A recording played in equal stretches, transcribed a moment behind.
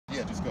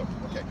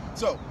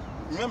So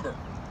remember,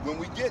 when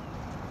we get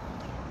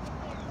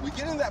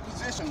in that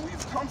position,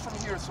 we've come from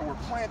here, so we're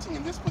planting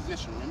in this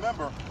position.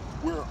 Remember,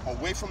 we're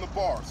away from the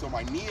bar, so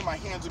my knee and my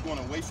hands are going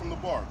away from the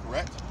bar,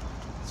 correct?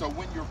 So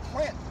when your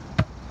plant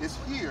is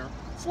here,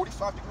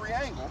 45-degree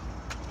angle,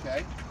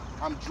 okay,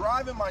 I'm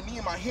driving my knee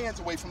and my hands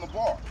away from the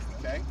bar,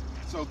 okay?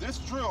 So this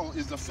drill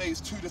is the phase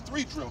 2 to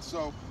 3 drill.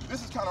 So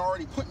this is kind of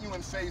already putting you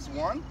in phase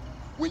 1.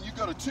 When you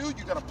go to 2,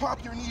 you got to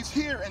pop your knees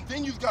here, and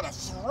then you've got to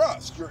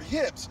thrust your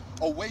hips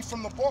away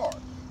from the bar.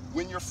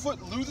 When your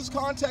foot loses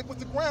contact with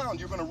the ground,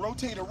 you're going to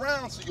rotate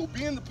around, so you'll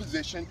be in the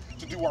position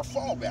to do our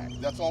fallback.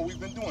 That's all we've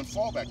been doing,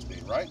 fallback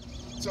today, right?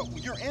 So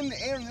you're in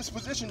the air in this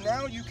position.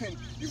 Now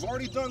you've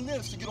already done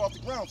this to get off the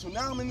ground. So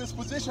now I'm in this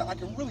position. I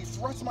can really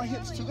thrust my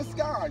hips to the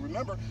sky.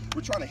 Remember,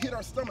 we're trying to hit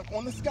our stomach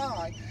on the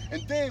sky.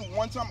 And then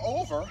once I'm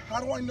over, how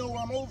do I know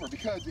I'm over?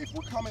 Because if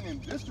we're coming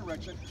in this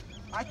direction,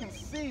 I can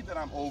see that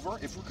I'm over.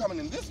 If we're coming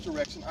in this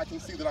direction, I can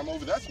see that I'm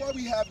over. That's why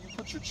we have you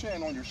put your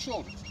chin on your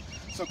shoulders.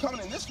 So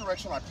coming in this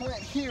direction, I plant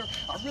here,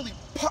 I really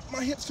pop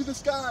my hips to the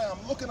sky,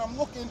 I'm looking,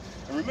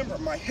 and remember,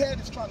 my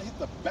head is trying to hit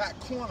the back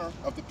corner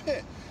of the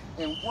pit.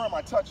 And where am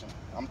I touching?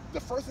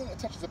 The first thing that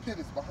touches the pit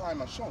is behind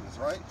my shoulders,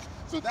 right?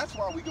 So that's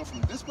why we go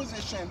from this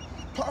position,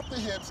 pop the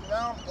hips,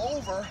 now I'm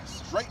over,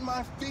 straighten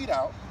my feet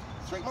out,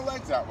 straighten my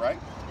legs out, right?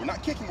 We're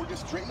not kicking, we're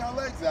just straightening our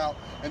legs out,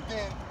 and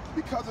then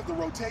because of the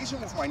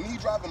rotation, if my knee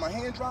drive and my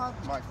hand drive,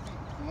 my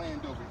feet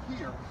land over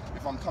here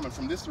if I'm coming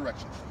from this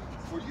direction.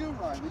 For you,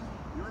 Riley,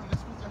 you're in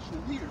this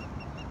position here.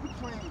 You're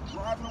playing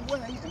driving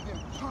away, and then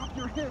pop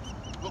your hips,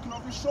 looking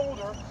over your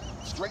shoulder,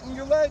 straighten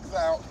your legs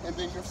out, and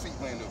then your feet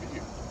land over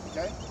here,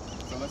 okay?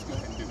 So let's go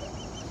ahead and do that.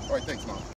 All right, thanks, Mom.